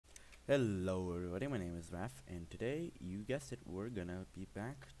Hello everybody, my name is Raf, and today, you guessed it, we're gonna be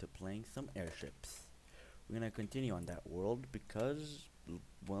back to playing some airships. We're gonna continue on that world because,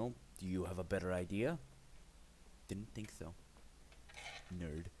 well, do you have a better idea? Didn't think so.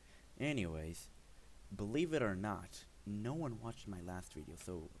 Nerd. Anyways, believe it or not, no one watched my last video,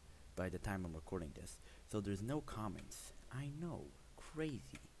 so by the time I'm recording this, so there's no comments. I know,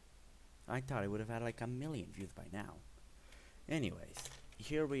 crazy. I thought I would have had like 1,000,000 views by now. Anyways,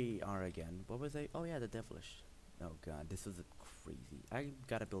 here we are again. What was I? Oh yeah, the devilish. Oh god, this is crazy. I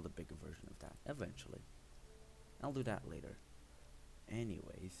gotta build a bigger version of that eventually. I'll do that later.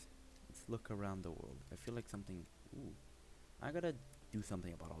 Anyways, let's look around the world. I feel like something. Ooh, I gotta do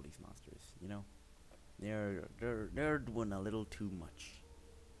something about all these monsters. You know, they're doing a little too much.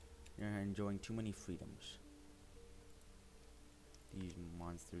 They're enjoying too many freedoms. These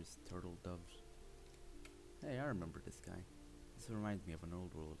monsters, turtle doves. Hey, I remember this guy. This reminds me of an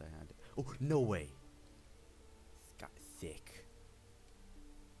old world I had. Oh, no way! This guy's sick.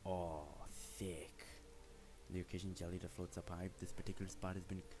 Oh, sick. The occasion jelly that floats up high. This particular spot has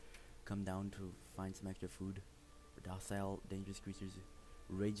been come down to find some extra food for docile, dangerous creatures.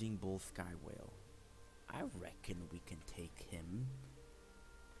 Raging bull sky whale. I reckon we can take him.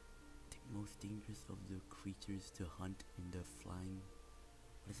 The most dangerous of the creatures to hunt in the flying.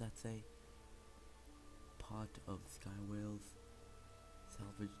 What does that say? Pot of sky whales.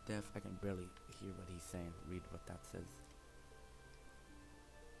 Salvage death. I can barely hear what he's saying. Read what that says.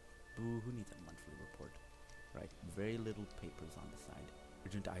 Boo, who needs a monthly report? Right, very little papers on the side.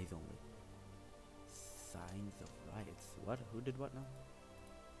 Urgent eyes only. Signs of riots. What? Who did what now?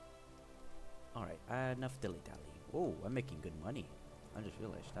 Alright, enough dilly-dally. Oh, I'm making good money. I just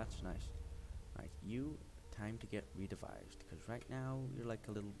realized, that's nice. Right, you, time to get redevised. Because right now, you're like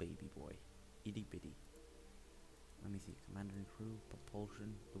a little baby boy. Itty-bitty. Let me see, commander and crew,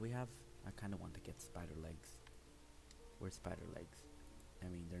 propulsion. Do we have? I kind of want to get spider legs. Where's spider legs? I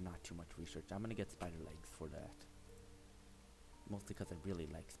mean, they're not too much research. I'm gonna get spider legs for that. Mostly because I really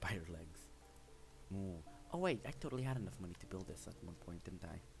like spider legs. Ooh. Oh wait, I totally had enough money to build this at one point, didn't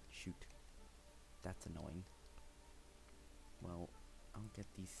I? Shoot. That's annoying. Well, I'll get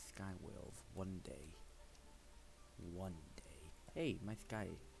these sky whales one day. One day. Hey, my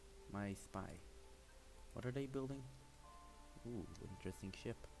spy. What are they building? Ooh, interesting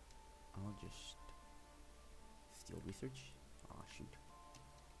ship. I'll just steal research. Aw, shoot.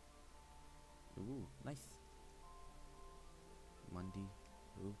 Ooh, nice. Mundy.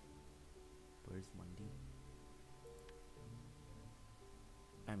 Ooh. Where's Mundy?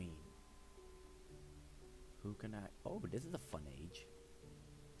 I mean, who can I? Oh, this is a fun age.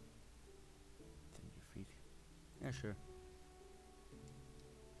 Send your feet. Yeah, sure.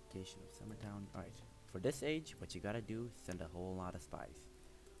 Location of Summertown. Alright. For this age, what you gotta do is send a whole lot of spies.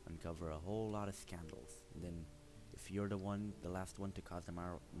 Uncover a whole lot of scandals. And then, if you're the last one to cause the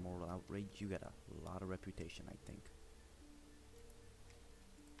moral outrage, you get a lot of reputation, I think.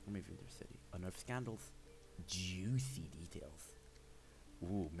 Let me view their city. Unearth scandals. Juicy details.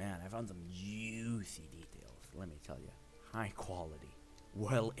 Ooh, man, I found some juicy details. Let me tell you. High quality.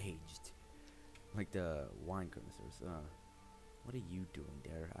 Well aged. Like the wine connoisseurs. What are you doing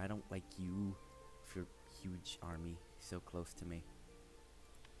there? I don't like you. With your huge army so close to me.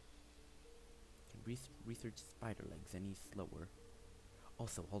 Research spider legs any slower.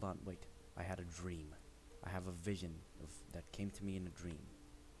 Also, hold on, wait. I had a dream. I have a vision that came to me in a dream.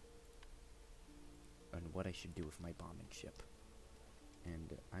 And what I should do with my bombing ship.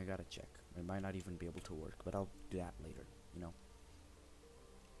 And I gotta check. It might not even be able to work, but I'll do that later, you know.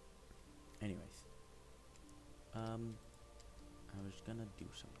 Anyways. I was gonna do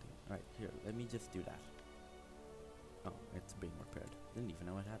something. Alright, here, let me just do that. Oh, it's being repaired. Didn't even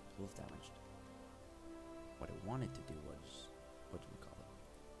know it was damaged. What I wanted to do was, what do we call it?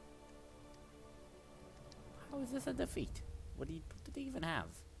 How is this a defeat? What do they even have?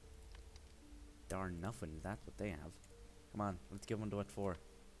 Darn nothing, that's what they have. Come on, let's give them to what for.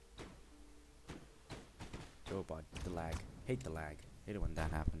 Oh bud, the lag. Hate the lag. Hate it when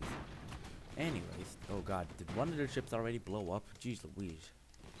that happens. Anyways, oh god, did one of their ships already blow up? Jeez Louise.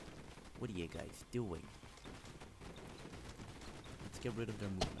 What are you guys doing? Let's get rid of their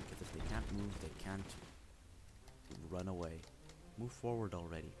movement, because if they can't move, they can't run away. Move forward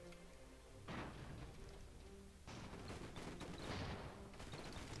already.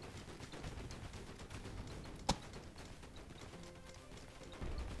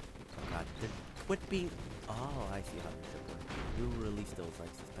 Oh god, quit being... Oh, I see how your ship works. You release those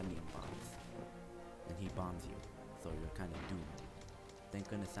like suspending bombs. And he bombs you, so you're kind of doomed. Thank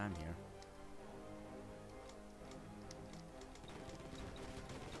goodness I'm here.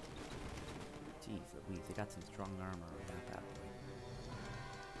 Jeez Louise, they got some strong armor on that bad boy.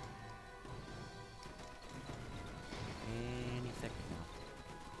 Any second now.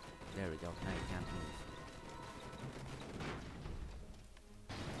 There we go, now you can't move.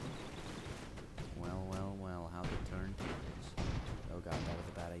 Well, well, well, how the turn turns. Oh god, that was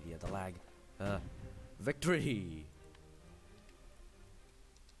a bad idea. The lag. Victory!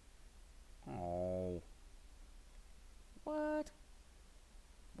 Oh. What?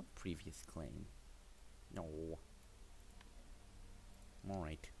 What previous claim? No.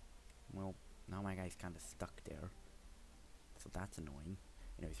 Alright. Well, now my guy's kinda stuck there. So that's annoying.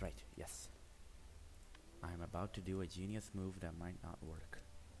 Anyways, right, yes. I'm about to do a genius move that might not work.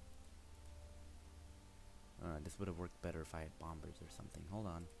 This would have worked better if I had bombers or something. Hold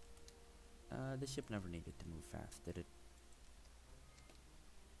on. The ship never needed to move fast, did it?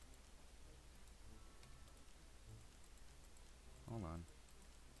 Hold on.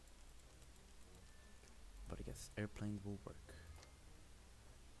 But I guess airplanes will work.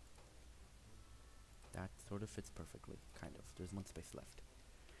 That sort of fits perfectly, kind of. There's one space left.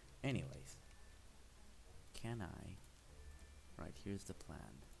 Anyways. Can I? Right, here's the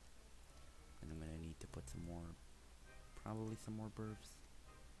plan. And I'm gonna need to put some more, probably some more berths.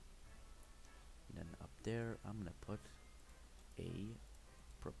 And then up there, I'm gonna put a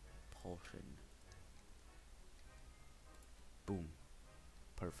propulsion. Boom.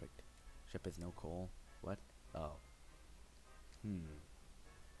 Perfect. Ship is no coal. What? Oh. I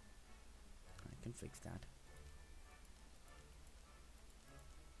can fix that.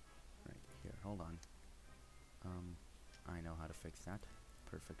 Right here, hold on. I know how to fix that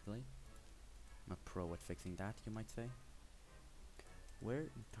perfectly. I'm a pro at fixing that, you might say. Where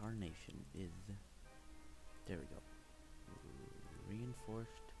in tarnation is... There we go.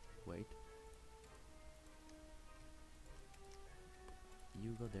 Reinforced. Wait.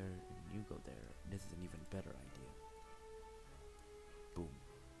 You go there, and you go there. This is an even better idea. Boom.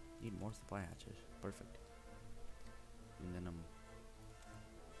 Need more supply hatches. Perfect. And then,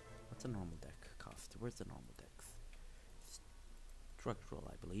 what's a normal deck cost? Where's the normal decks? Structural,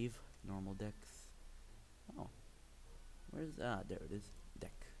 I believe. Normal decks. Oh. Where's, there it is.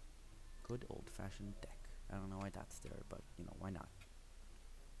 Deck. Good old-fashioned deck. I don't know why that's there, but, you know, why not?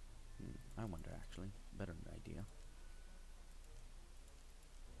 I wonder, actually. Better idea.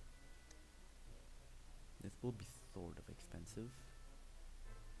 This will be sort of expensive.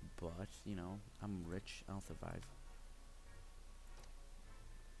 But, you know, I'm rich. I'll survive.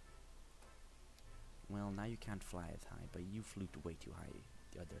 Well, now you can't fly as high, but you flew way too high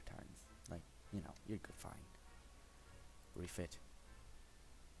the other times. Like, you know, you're good, fine. Refit.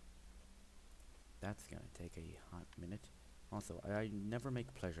 That's gonna take a hot minute. Also, I never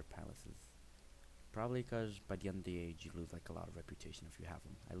make pleasure palaces. Probably because by the end of the age, you lose like a lot of reputation if you have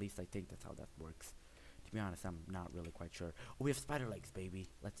them. At least I think that's how that works. To be honest, I'm not really quite sure. Oh, we have spider legs, baby.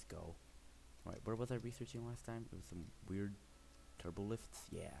 Let's go. Alright, where was I researching last time? It was some weird turbo lifts.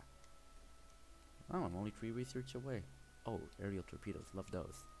 Yeah. Oh, I'm only 3 research away. Oh, aerial torpedoes. Love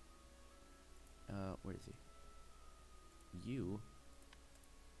those. Where is he? You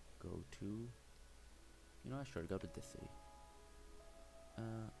go to... You know what? Sure, go to this city.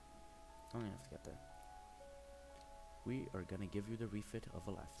 I'm gonna have to get there. We are gonna give you the refit of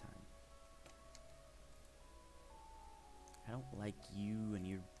a lifetime. I don't like you and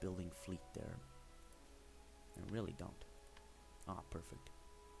your building fleet there. I really don't. Ah, perfect.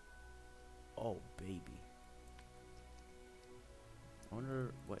 Oh, baby. I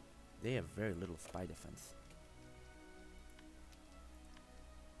wonder what... They have very little spy defense.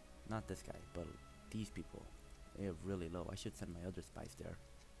 Not this guy, but these people. They have really low. I should send my other spies there.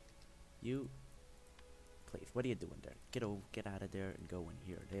 You... Please, what are you doing there? Get out of there and go in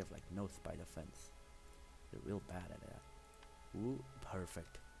here. They have like no spy defense. They're real bad at that. Ooh,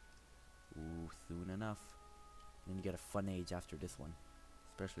 perfect. Ooh, soon enough. Then you get a fun age after this one.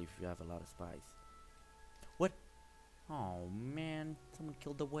 Especially if you have a lot of spies. What? Oh man, someone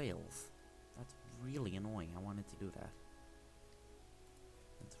killed the whales. That's really annoying. I wanted to do that.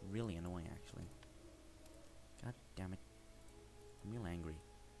 That's really annoying actually. God damn it. I'm real angry.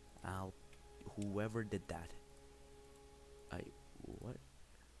 Whoever did that. What?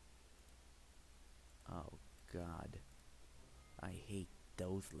 Oh god. I hate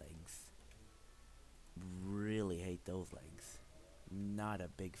those legs. Really hate those legs. Not a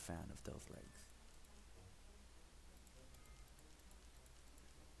big fan of those legs.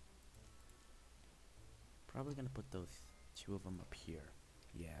 Probably gonna put those 2 of them up here.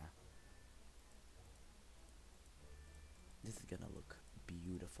 Yeah. This is gonna look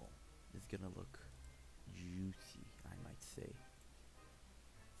beautiful. This is gonna look juicy, I might say.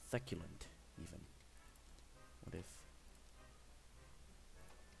 Succulent, even. What if...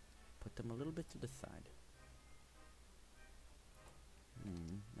 put them a little bit to the side.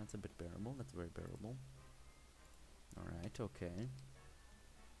 That's a bit bearable. That's very bearable. Alright, okay.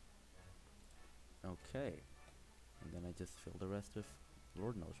 Okay. And then I just fill the rest with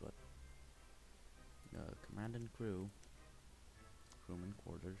Lord knows what. Command and crew. Crewman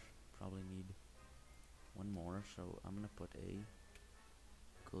quarters. Probably need one more, so I'm gonna put a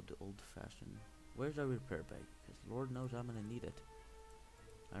good old-fashioned... Where's our repair bay? Because Lord knows I'm gonna need it.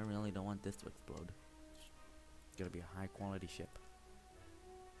 I really don't want this to explode. It's gonna be a high-quality ship.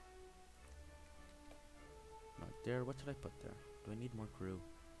 Right there, what should I put there? Do I need more crew?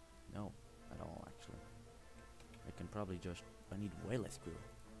 No, at all, actually. I can probably just... I need way less crew.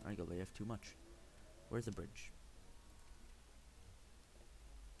 I go, they have too much. Where's the bridge?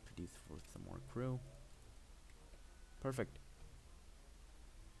 Produce for some more crew. Perfect.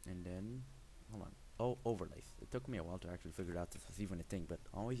 And then... hold on. Oh, overlays. It took me a while to actually figure out this was even a thing, but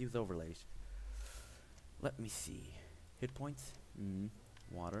always use overlays. Let me see. Hit points?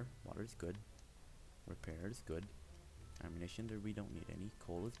 Water. Water is good. Repair is good. Ammunition, there we don't need any.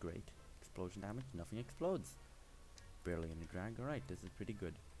 Coal is great. Explosion damage, nothing explodes. Barely any drag. Alright, this is pretty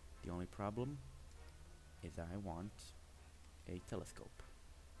good. The only problem is I want a telescope.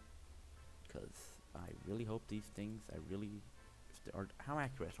 Because I really hope these things, if they are, how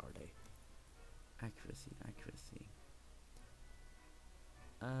accurate are they? Accuracy.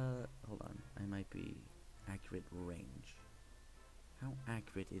 Hold on. I might be accurate range. How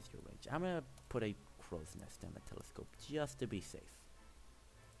accurate is your range? I'm gonna put a crow's nest on the telescope just to be safe.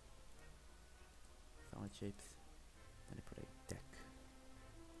 Solid shapes. Then I put a deck.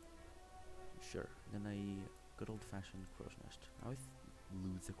 Sure. Then a good old-fashioned crow's nest. I always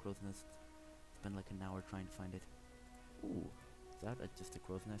lose a crow's nest. Spend like an hour trying to find it. Ooh, is that just a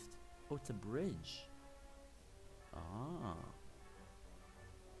crow's nest? Oh, it's a bridge. Ah.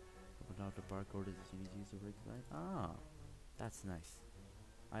 Without the barcode, is you need to use the rig side. Ah, that's nice.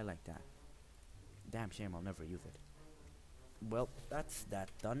 I like that. Damn shame I'll never use it. Well, that's that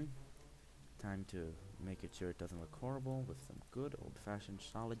done. Time to make it sure it doesn't look horrible with some good old-fashioned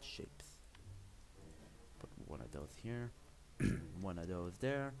solid shapes. Put one of those here, one of those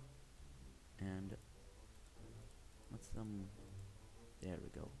there, and what's some? There we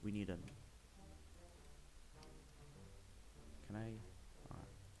go. We need an. Can I?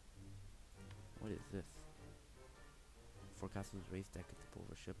 What is this? Forecastles raised deck at the pole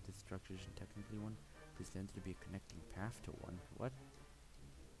of a ship. This structure isn't technically one. This tends to be a connecting path to one. What?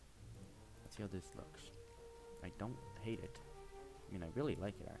 Let's see how this looks. I don't hate it. I mean, I really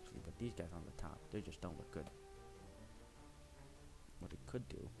like it actually, but these guys on the top, they just don't look good. What it could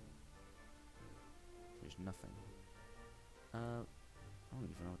do, there's nothing. I don't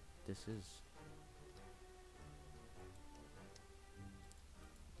even know what this is.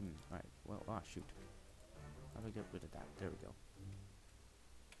 Alright, well, shoot. How do I get rid of that? There we go.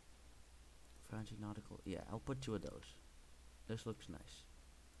 Frantic nautical, yeah, I'll put 2 of those. This looks nice.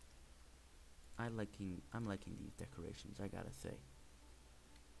 I'm liking these decorations, I gotta say.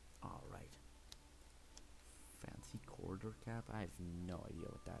 Alright. Fancy corridor cap? I have no idea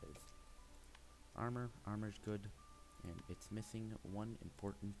what that is. Armor's good. And it's missing one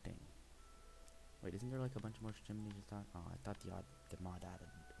important thing. Wait, isn't there like a bunch more chimneys? I thought the mod added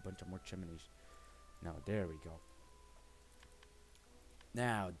a bunch of more chimneys. No, there we go.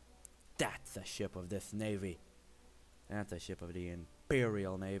 Now, that's a ship of this navy. That's a ship of the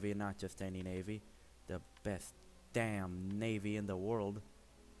Imperial Navy, not just any navy. The best damn navy in the world.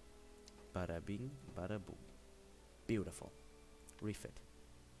 Bada bing, bada boom. Beautiful. Refit.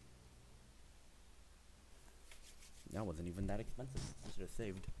 That wasn't even that expensive. I should have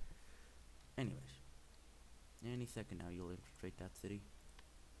saved. Anyways. Any second now you'll infiltrate that city.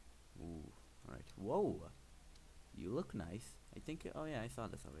 Ooh. Alright. Whoa! You look nice. I think... oh yeah, I saw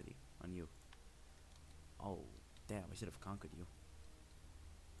this already. On you. Oh. Damn, I should have conquered you.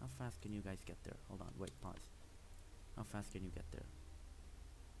 How fast can you guys get there? Hold on, wait, pause. How fast can you get there?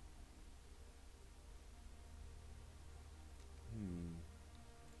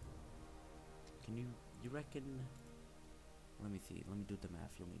 Can you reckon... let me see, let me do the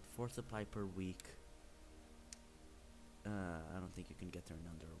math. You'll need 4 supply per week. I don't think you can get there in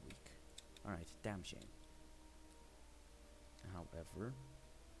under a week. Alright, damn shame. However,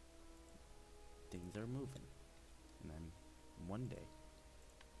 things are moving. And then, one day,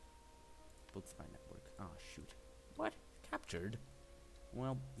 build spy network. Oh, shoot. What? Captured?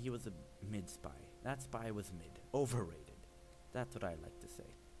 Well, he was a mid-spy. That spy was mid. Overrated. That's what I like to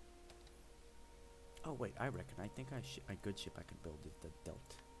say. Oh, wait, I reckon. I think a good ship I could build is the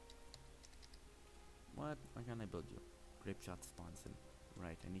Delt. What? What? Why can't I build you? Grape shot sponson.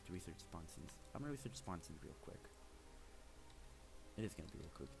 Right, I need to research sponsons. I'm gonna research sponsons real quick. It is gonna be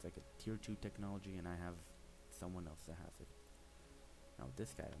real quick. It's like a tier 2 technology and I have someone else that has it. Now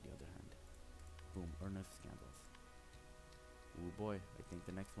this guy on the other hand. Boom, Ernest Scandals. Ooh boy, I think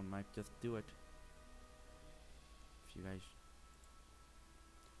the next one might just do it. If you guys...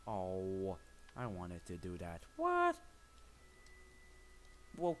 Oh, I wanted to do that. What?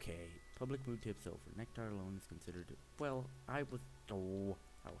 Okay, public mood tips over. Nectar alone is considered... Well, I was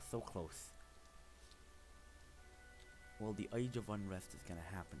so close. Well, the age of unrest is gonna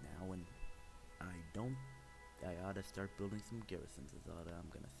happen now, and I ought to start building some garrisons is all I'm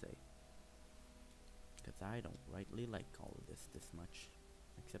gonna say. Because I don't rightly like all of this much.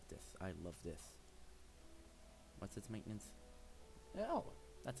 Except this. I love this. What's its maintenance? Oh,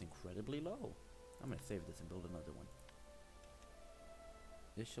 that's incredibly low. I'm gonna save this and build another one.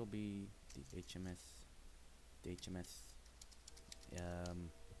 This shall be the HMS Dread.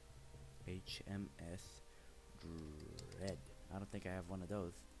 I don't think I have one of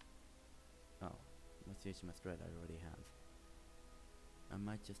those. Oh, what's the HMS Dread I already have? I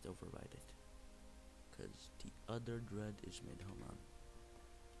might just override it. Because the other Dread is mid. Hold on.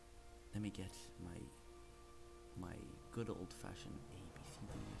 Let me get my good old fashioned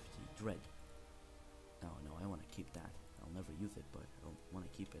ABCDFG Dread. Oh no, I want to keep that. I'll never use it, but I want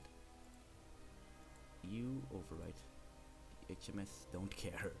to keep it. You overwrite. The HMS don't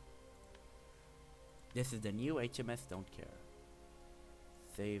care. This is the new HMS don't care.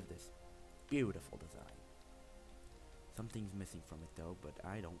 Save this beautiful design. Something's missing from it though, but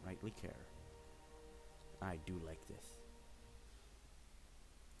I don't rightly care. I do like this.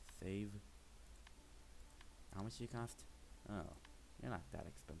 Save. How much do you cost? Oh, you're not that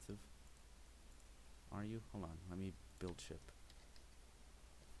expensive. Are you? Hold on, let me build ship.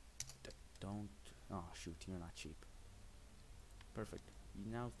 Don't. Oh shoot, you're not cheap. Perfect.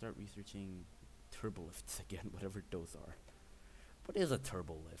 You now start researching turbo lifts again, whatever those are. What is a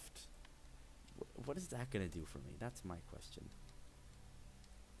turbo lift? What is that gonna do for me? That's my question.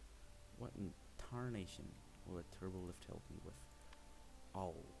 What in tarnation will a turbo lift help me with?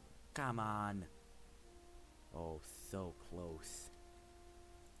 Oh, come on! Oh, so close.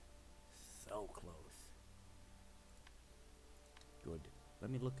 So close. Good.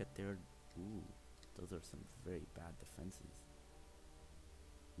 Let me look at their... Ooh, those are some very bad defenses.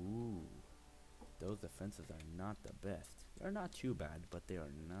 Ooh, those defenses are not the best. They're not too bad, but they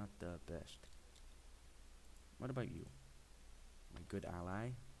are not the best. What about you? My good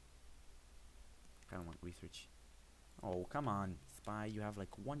ally? Kinda want research. Oh, come on, spy, you have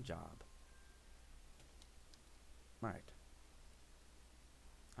like one job. Alright.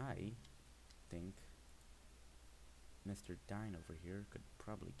 I think Mr. Dine over here could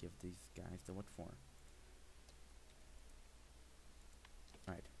probably give these guys the what for.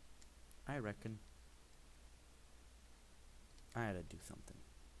 Alright. I reckon I had to do something.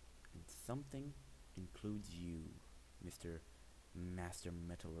 And something includes you, Mr. Master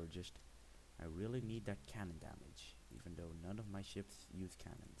Metallurgist. I really need that cannon damage, even though none of my ships use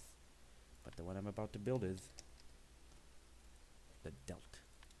cannons. But the one I'm about to build is the Delt.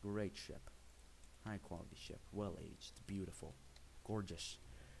 Great ship. High quality ship. Well aged. Beautiful. Gorgeous.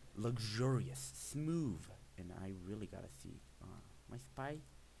 Luxurious. Smooth. And I really gotta see. My spy?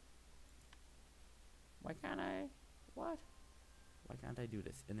 Why can't I? What? Why can't I do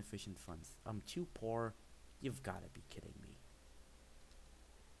this? Inefficient funds. I'm too poor. You've gotta be kidding me.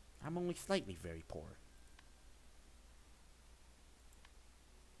 I'm only slightly very poor.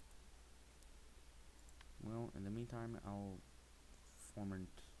 Well, in the meantime, I'll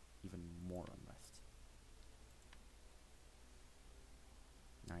foment even more unrest.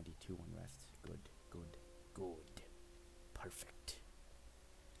 92 unrest. Good, good, good. Perfect.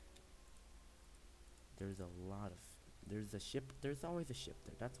 There's a lot of... There's a ship. There's always a ship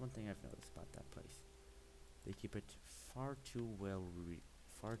there. That's one thing I've noticed about that place. They keep it far too well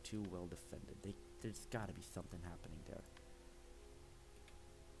defended. There's gotta be something happening there.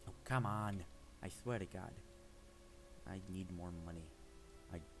 Oh, come on. I swear to God. I need more money.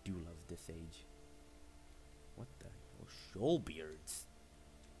 I do love this age. What the hell? Shoalbeards.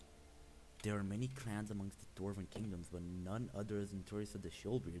 There are many clans amongst the Dwarven kingdoms, but none other is notorious of the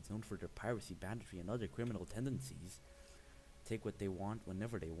Shoalbeards, known for their piracy, banditry, and other criminal tendencies. Take what they want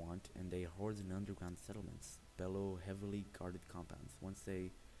whenever they want, and they hoard in underground settlements, bellow heavily guarded compounds. Once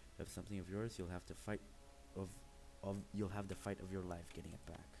they have something of yours, you'll have to fight you'll have the fight of your life getting it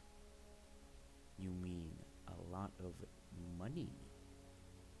back. You mean a lot of money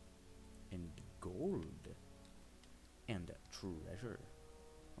and gold and treasure.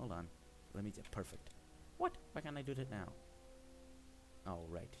 Hold on, let me get perfect. What? Why can't I do that now? Oh,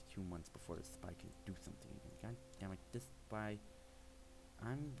 right. 2 months before the spy can do something again. God damn it. This spy...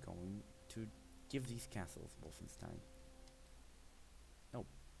 I'm going to give these castles Wolfenstein. Oh,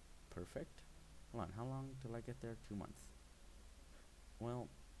 perfect. Hold on. How long till I get there? 2 months. Well,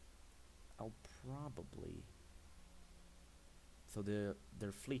 I'll probably... So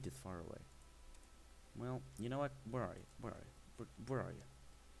their fleet is far away. Well, you know what? Where are you? Where are you? Where are you?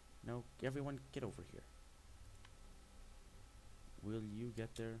 No, everyone get over here. Will you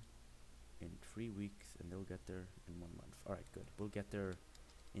get there in 3 weeks, and they'll get there in 1 month? Alright, good. We'll get there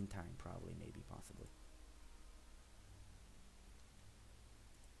in time, probably, maybe, possibly.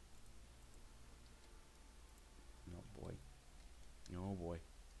 No boy. No boy.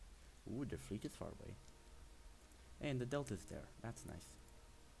 Ooh, the fleet is far away. And the delta's there. That's nice.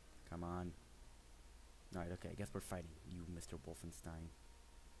 Come on. Alright, okay, I guess we're fighting. You, Mr. Wolfenstein.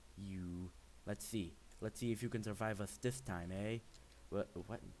 You. Let's see. Let's see if you can survive us this time, eh? What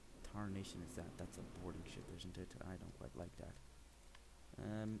tarnation is that? That's a boarding ship, isn't it? I don't quite like that.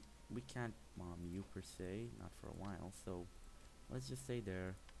 We can't bomb you, per se. Not for a while, so... Let's just stay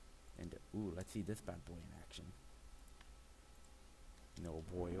there. And, ooh, let's see this bad boy in action. No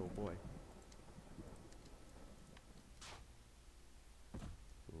boy, oh boy.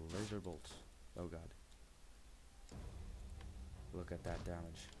 Laser bolts. Oh god. Look at that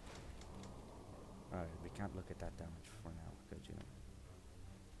damage. Alright, we can't look at that damage for now, could you?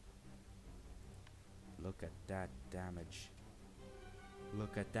 Look at that damage.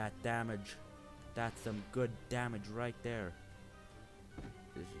 Look at that damage. That's some good damage right there.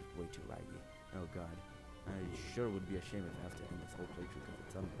 This is way too laggy. Oh god. I sure would be ashamed if I have to end this whole playthrough because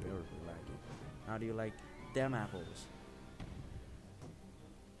it's unbearably laggy. How do you like them apples?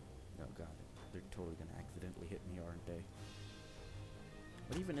 Oh god. They're totally gonna accidentally hit me, aren't they?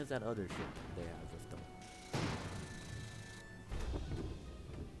 What even is that other ship they have with them?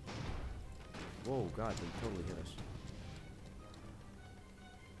 Whoa, god, they totally hit us.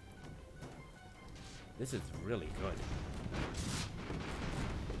 This is really good.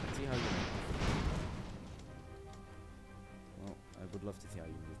 Let's see how you move. Well, I would love to see how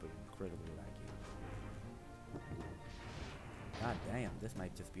you move, but incredibly laggy. God damn, this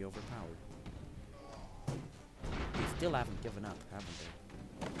might just be overpowered. They still haven't given up, haven't they?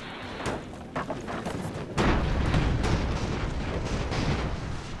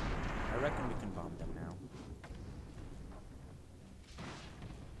 I reckon we can bomb them now.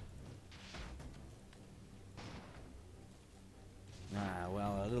 Ah,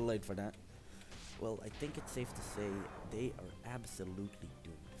 well, a little late for that. Well, I think it's safe to say they are absolutely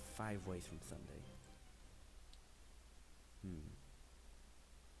doomed. 5 ways from Sunday.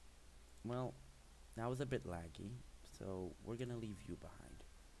 Well, that was a bit laggy, so we're gonna leave you behind.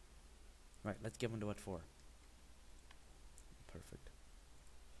 Right, let's give them to what for. Perfect.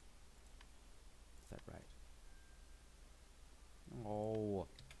 Is that right? Oh,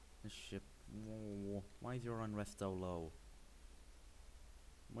 the ship. Oh, why is your unrest so low?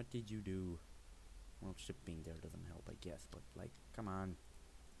 What did you do? Well, ship being there doesn't help, I guess, but like, come on.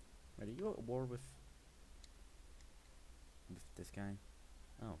 Right, are you at war with this guy?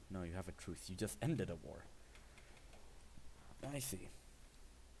 Oh, no, you have a truce. You just ended a war. I see.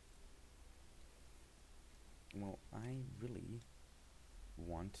 Well, I really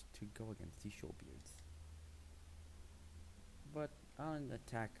want to go against these showbeards. But I'll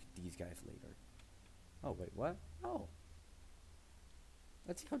attack these guys later. Oh, wait, what? Oh.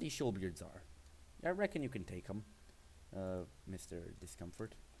 Let's see how these showbeards are. I reckon you can take them, Mr.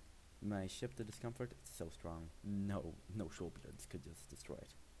 Discomfort. My ship, the Discomfort, it's so strong. No showbeards could just destroy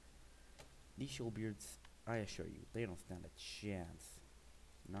it. These showbeards, I assure you, they don't stand a chance.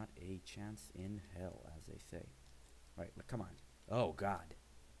 Not a chance in hell, as they say. Right, come on. Oh, God.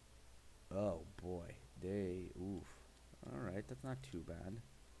 Oh, boy. Oof. Alright, that's not too bad.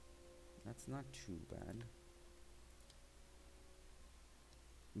 That's not too bad.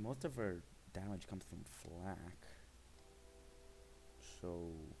 Most of our damage comes from flak.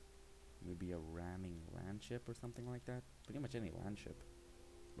 So, maybe a ramming land ship or something like that. Pretty much any land ship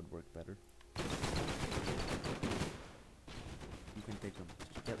would work better. You can take them.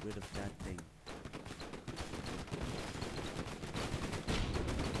 Get rid of that thing.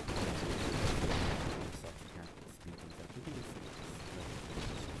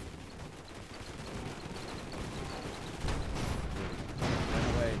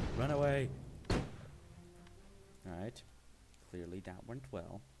 Run away! Alright. Clearly that went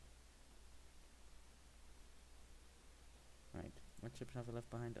well. Right. What ships have I left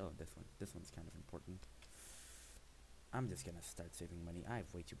behind? Oh, this one. This one's kind of important. I'm just gonna start saving money. I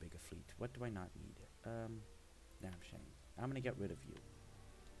have way too big a fleet. What do I not need? Damn shame. I'm gonna get rid of you.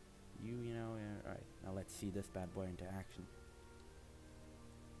 You know, alright. Now let's see this bad boy into action.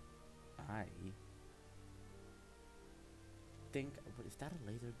 I think, what is that, a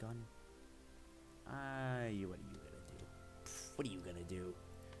laser gun? What are you gonna do? Pff, what are you gonna do?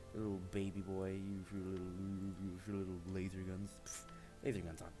 Little baby boy, your little laser guns. Pff, laser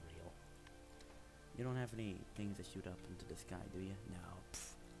guns aren't real. You don't have any things that shoot up into the sky, do you? No.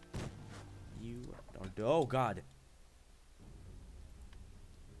 Pff. You are, oh god!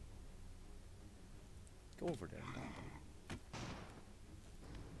 Go over there.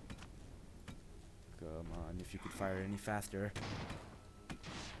 Come on, if you could fire any faster.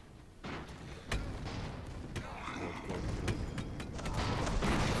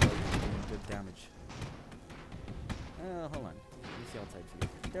 Good damage. Hold on. Let me see outside for you.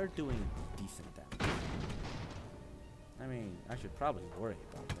 They're doing decent damage. I mean, I should probably worry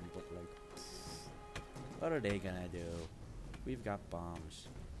about them, but like, what are they gonna do? We've got bombs.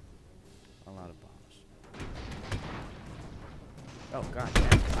 A lot of bombs. Oh god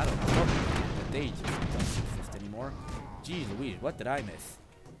damn, I don't know what they just don't exist anymore. Jeez Louise, what did I miss?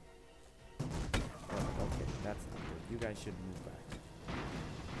 Oh, okay, that's not good. You guys should move back.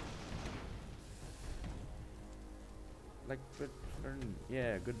 Like,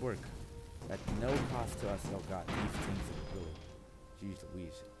 yeah, good work. At no cost to us. Oh god, these things are really... Jeez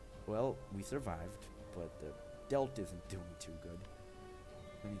Louise. Well, we survived, but the Delt isn't doing too good.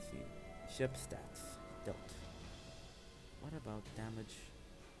 Let me see. Ship stats. Delt. What about damage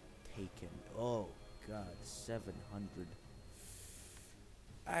taken? Oh god, 700.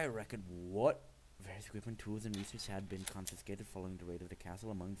 I reckon what? Various equipment, tools, and research had been confiscated following the raid of the castle.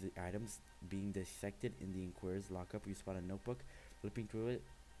 Among the items being dissected in the Inquirer's lockup, you spot a notebook. Flipping through it,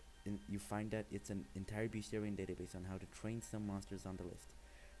 you find that it's an entire bestiarian database on how to train some monsters on the list.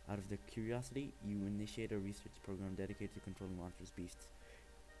 Out of the curiosity, you initiate a research program dedicated to controlling monsters' beasts.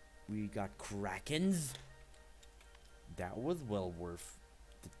 We got krakens. That was well worth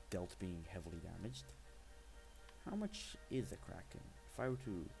the Delt being heavily damaged. How much is a kraken? If I were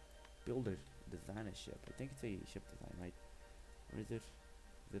to build a design a ship, I think it's a ship design, right? Or is it?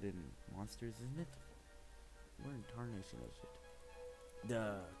 Is it in monsters? Isn't it? Where in Tarnation is it?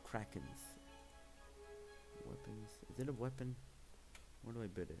 The krakens. Weapons. Is it a weapon? Where do I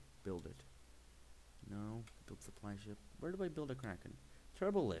build it? No. Build supply ship. Where do I build a kraken?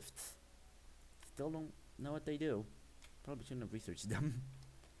 Turbo lifts. Still don't know what they do. Probably shouldn't have researched them.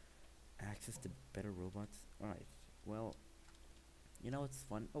 Access to better robots. Alright. Well, you know what's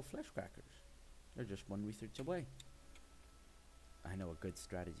fun? Oh, flesh crackers. They're just one research away. I know a good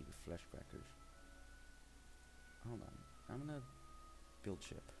strategy with flesh crackers. Hold on. I'm gonna build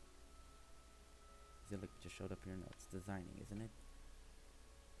ship. Is it like just showed up here? No, it's designing, isn't it?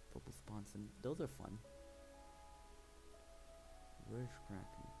 Bubble Sponson. Those are fun. Where's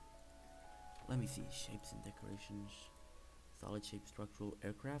Kraken? Let me see. Shapes and decorations. Solid shape structural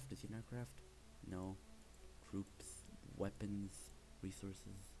aircraft. Is he an aircraft? No. Troops. Weapons.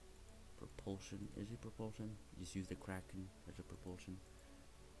 Resources. Propulsion. Is it propulsion? Just use the Kraken as a propulsion.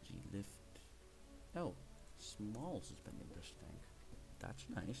 G lift. Oh. Small suspended dust tank. That's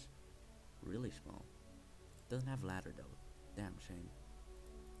nice. Really small. Doesn't have ladder though. Damn shame.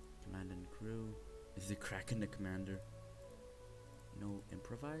 Command and crew. Is the Kraken the commander? No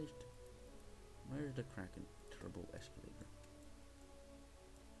improvised? Where's the Kraken? Turbo escalator.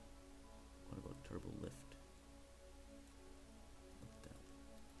 What about turbo lift? What the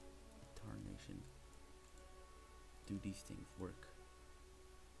tarnation? Do these things work?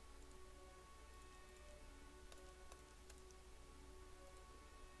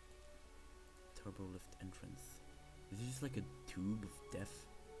 Turbo lift entrance. Is it just like a tube of death?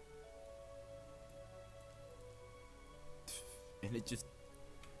 And it just...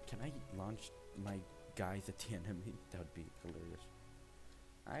 Can I launch my guys at the enemy? That would be hilarious.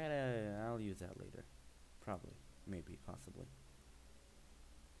 I'll use that later. Probably. Maybe. Possibly.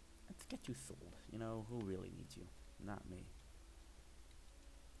 Let's get you sold. You know, who really needs you? Not me.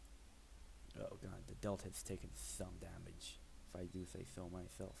 Oh god, the Delt has taken some damage. If I do say so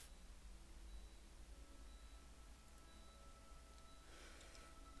myself.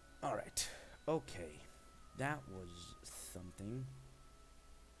 Alright. Okay. That was something.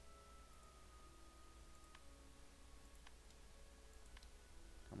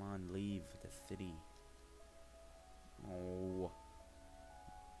 Come on, leave the city. Oh.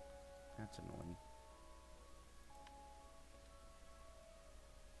 That's annoying.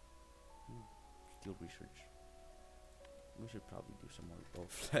 Steel research. We should probably do some more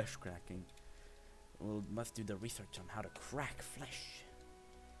flesh cracking. We must do the research on how to crack flesh.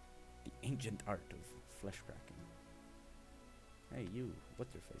 The Ancient art of flesh cracking. Hey, you.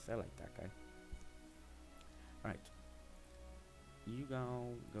 What's your face? I like that guy. Alright. You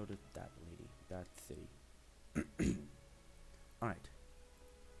go to that lady. That city. Alright.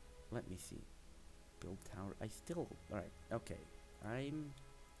 Let me see. Build tower. Alright. Okay.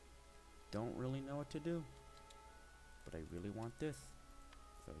 Don't really know what to do. But I really want this.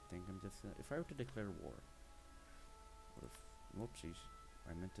 So I think I'm just gonna, if I were to declare war. What if, whoopsies.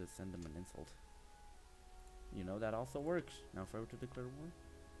 I meant to send them an insult. You know, that also works. Now if I were to declare war.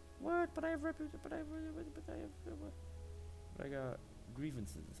 What? But I have but I got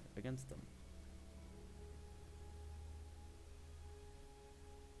grievances against them.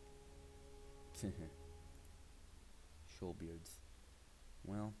 Shoalbeards.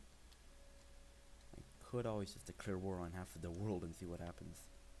 Well, I could always just declare war on half of the world and see what happens.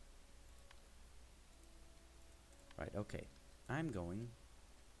 Right, okay. I'm going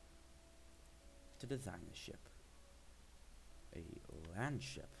to design a ship. A land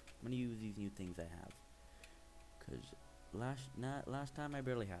ship. I'm gonna use these new things I have. Cause last time I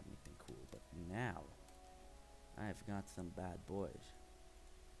barely had anything cool, but now I've got some bad boys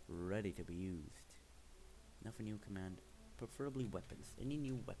ready to be used. Now for new command, preferably weapons. Any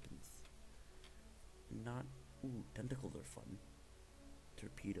new weapons? Ooh, tentacles are fun.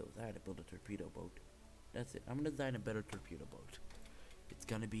 Torpedoes. I had to build a torpedo boat. That's it. I'm gonna design a better torpedo boat. It's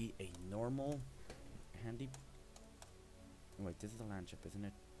gonna be a normal, handy. Wait, this is a land ship, isn't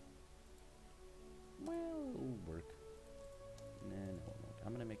it? Well, it'll work. Nah, no, it won't.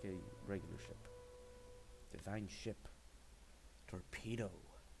 I'm gonna make a regular ship. Design ship. Torpedo.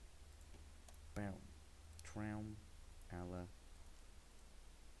 Boom. Traum. Ala.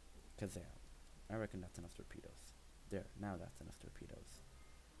 Kazam. I reckon that's enough torpedoes. There, now that's enough torpedoes.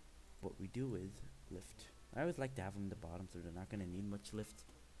 What we do is lift. I always like to have them in the bottom so they're not gonna need much lift.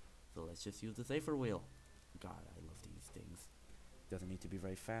 So let's just use the safer wheel. God, I love these things. Doesn't need to be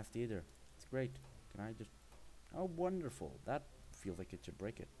very fast either. It's great. Can I just... Oh, wonderful. That feels like it should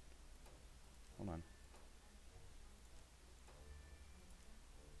break it. Hold on.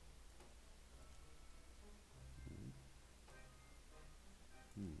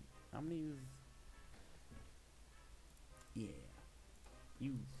 I'm gonna use... Yeah.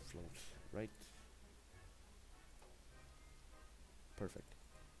 You float, right? Perfect.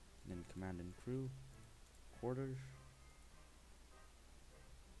 Then command and crew. Quarters.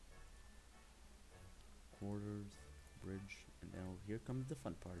 Quarters. Bridge. And now here comes the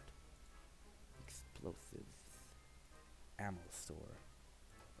fun part. Explosives. Ammo store.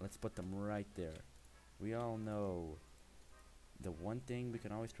 Let's put them right there. We all know the one thing we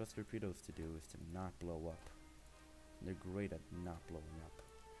can always trust torpedoes to do is to not blow up. They're great at not blowing up.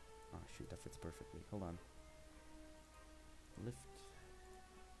 Ah, shoot, that fits perfectly. Hold on. Lift.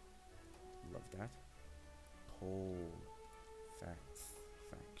 Love that. Coal. Facts.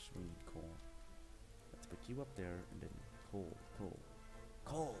 We need coal. Let's put you up there and then coal.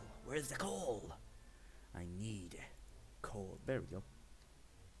 Coal! Where's the coal? I need coal. There we go.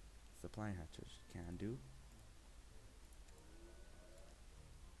 Supply hatches. Can do.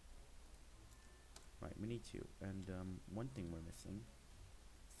 Right, we need two. And one thing we're missing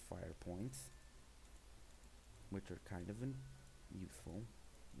is fire points, which are kind of useful.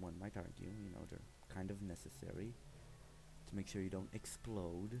 One might argue, you know, they're kind of necessary to make sure you don't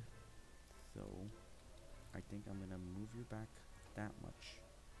explode. So I think I'm gonna move you back that much.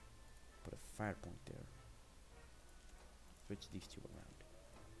 Put a fire point there. Switch these two around.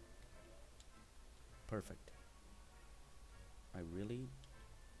 Perfect. I really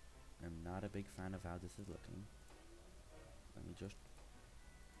am not a big fan of how this is looking. Let me just...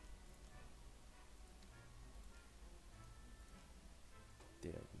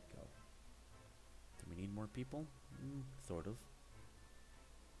 There we go. Do we need more people? Sort of.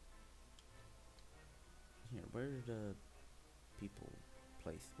 Here, where's the people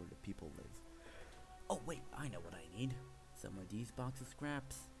place where the people live? Oh wait, I know what I need. Some of these boxes of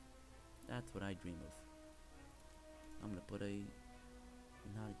scraps. That's what I dream of. I'm gonna put a...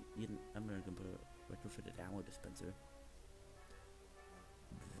 I'm gonna put a retrofitted ammo dispenser.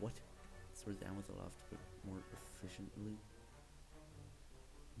 What? Stores the ammo aloft but more efficiently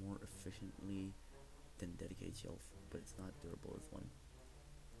than dedicated shelf, but it's not durable as one.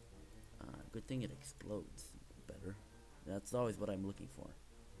 Good thing it explodes better. That's always what I'm looking for.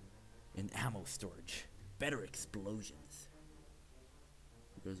 In ammo storage. Better explosions.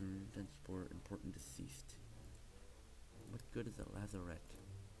 Because transport important deceased. What good is a lazarette?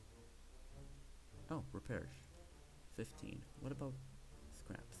 Oh, repairs. 15. What about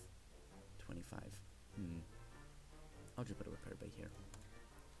scraps? 25. I'll just put a repair bay here.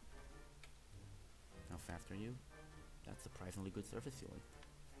 after you. That's surprisingly good surface ceiling.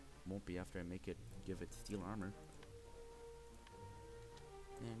 Won't be after I make it give it steel armor.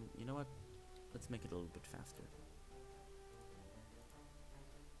 And you know what? Let's make it a little bit faster.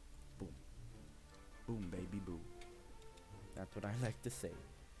 Boom. Boom, baby, boom. That's what I like to say.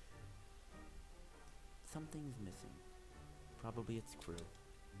 Something's missing. Probably its crew.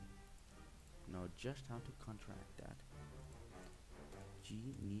 Know just how to contract that.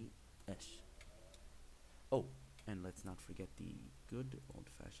 G-E-S. Oh, and let's not forget the good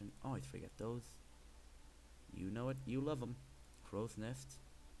old-fashioned. Always forget those. You know it. You love them. Crow's nest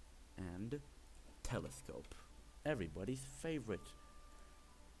and telescope. Everybody's favorite.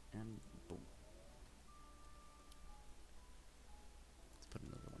 And boom. Let's put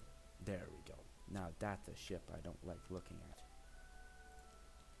another one. There we go. Now that's a ship I don't like looking at.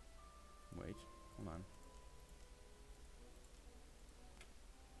 Wait, hold on.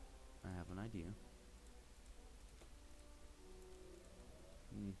 I have an idea.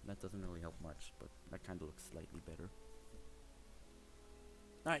 That doesn't really help much, but that kind of looks slightly better.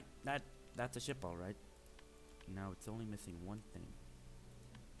 Alright, that's a ship alright. Now it's only missing one thing.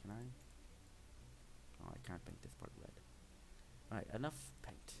 Can I? Oh, I can't paint this part red. Alright, enough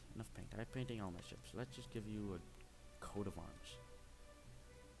paint. Enough paint. I'm painting all my ships. Let's just give you a coat of arms.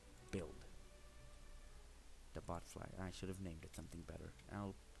 Build. The botfly. I should have named it something better. I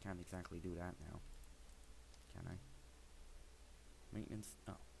can't exactly do that now. Can I? Maintenance.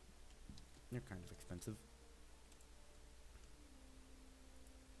 Oh. They're kind of expensive.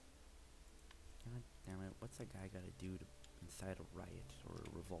 God damn it. What's a guy gotta do to incite a riot or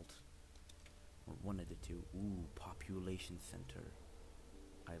a revolt? Or one of the two. Ooh, population center.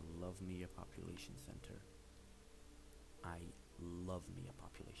 I love me a population center. I love me a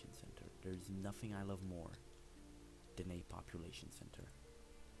population center. There's nothing I love more than a population center.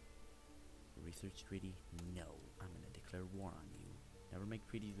 Research treaty? No. I'm gonna declare war on you. Never make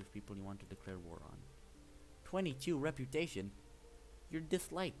treaties with people you want to declare war on. 22 reputation? You're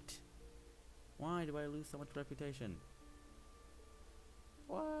disliked. Why do I lose so much reputation?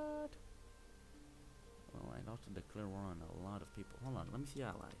 What? Well, I'd also declare war on a lot of people. Hold on, let me see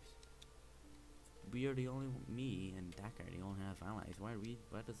allies. We are the only, me and Dakar, they only have allies. Why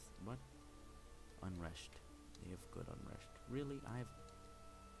what? Unrest. They have good unrest. Really? I have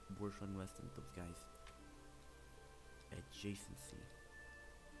worse unrest than those guys. Adjacency.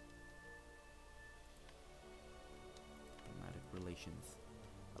 Diplomatic relations.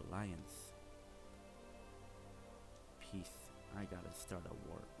 Alliance. Peace. I gotta start a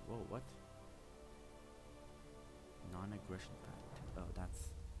war. Whoa, what? Non-aggression pact. Oh,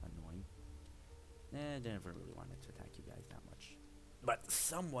 that's annoying. I never really wanted to attack you guys that much. But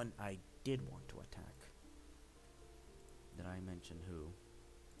someone I did want to attack. Did I mention who?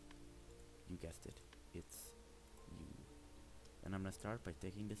 You guessed it. It's you. And I'm gonna start by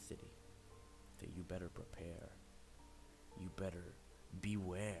taking the city. So you better prepare. You better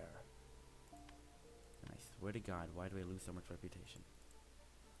beware. And I swear to God, why do I lose so much reputation?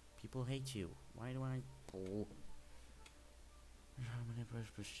 People hate you. Why do I...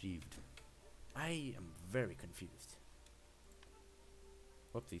 perceived. I am very confused.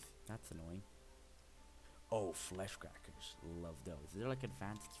 Whoopsies, that's annoying. Oh, flesh crackers. Love those. Is there like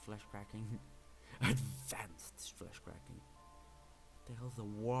advanced flesh cracking? Advanced flesh cracking. What the hell's a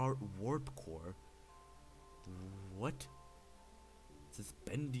warp core? What?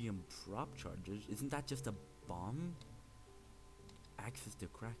 Suspendium prop charges? Isn't that just a bomb? Access to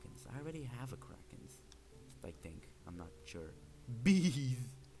krakens. I already have a krakens. I think. I'm not sure. Bees!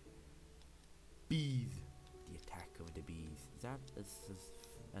 Bees! The attack of the bees. Is that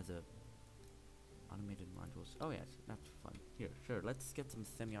as a automated modules? Oh yes, that's fun. Here, sure, let's get some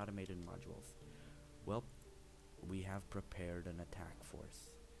semi-automated modules. Well, we have prepared an attack force.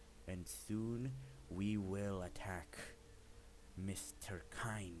 And soon we will attack Mr.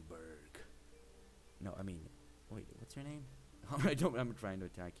 Kindberg. No, I mean, wait, what's your name? I'm trying to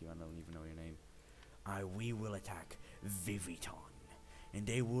attack you, I don't even know your name. We will attack Vivitron, and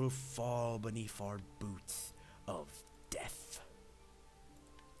they will fall beneath our boots of death.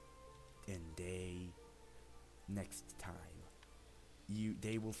 And next time,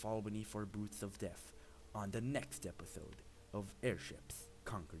 they will fall beneath our boots of death on the next episode of Airships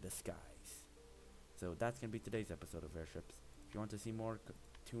Conquer the Skies. So that's gonna be today's episode of Airships. If you want to see more,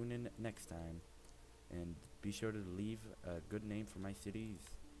 tune in next time, and be sure to leave a good name for my cities.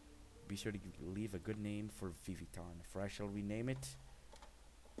 Be sure to leave a good name for Vivitron, for I shall rename it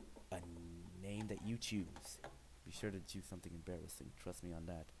a name that you choose. Be sure to choose something embarrassing. Trust me on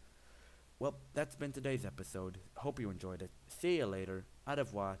that. Well, that's been today's episode. Hope you enjoyed it. See you later. Au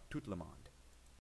revoir. Tout le monde.